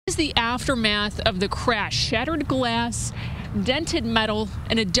the aftermath of the crash. Shattered glass, dented metal,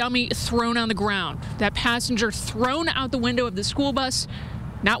 and a dummy thrown on the ground. That passenger thrown out the window of the school bus,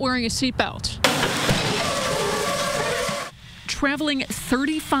 not wearing a seatbelt. Traveling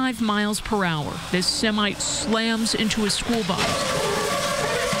 35 miles per hour, this semi slams into a school bus.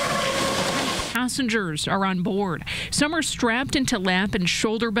 Passengers are on board. Some are strapped into lap and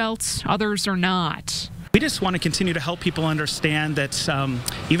shoulder belts, others are not. We just want to continue to help people understand that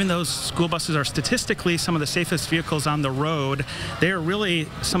even though school buses are statistically some of the safest vehicles on the road, they are really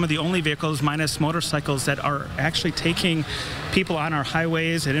some of the only vehicles, minus motorcycles, that are actually taking people on our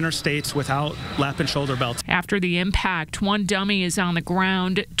highways and interstates without lap and shoulder belts. After the impact, one dummy is on the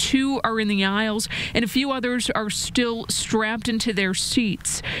ground, 2 are in the aisles, and a few others are still strapped into their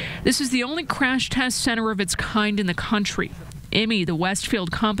seats. This is the only crash test center of its kind in the country. IMI, the Westfield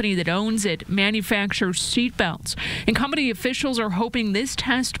company that owns it, manufactures seatbelts, and company officials are hoping this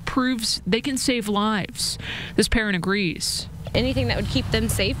test proves they can save lives. This parent agrees. Anything that would keep them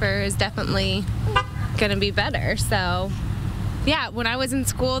safer is definitely going to be better. So, yeah, when I was in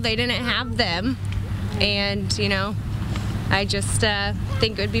school, they didn't have them, and, I just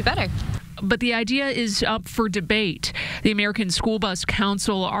think it would be better. But the idea is up for debate. The American School Bus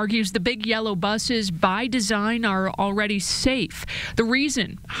Council argues the big yellow buses by design are already safe. The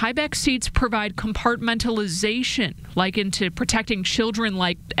reason? High back seats provide compartmentalization, likened to protecting children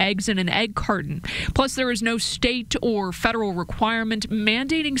like eggs in an egg carton. Plus, there is no state or federal requirement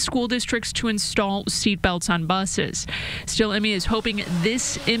mandating school districts to install seatbelts on buses. Still, IMI is hoping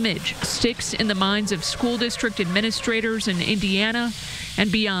this image sticks in the minds of school district administrators in Indiana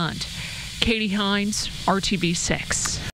and beyond. Katie Hines, RTV6.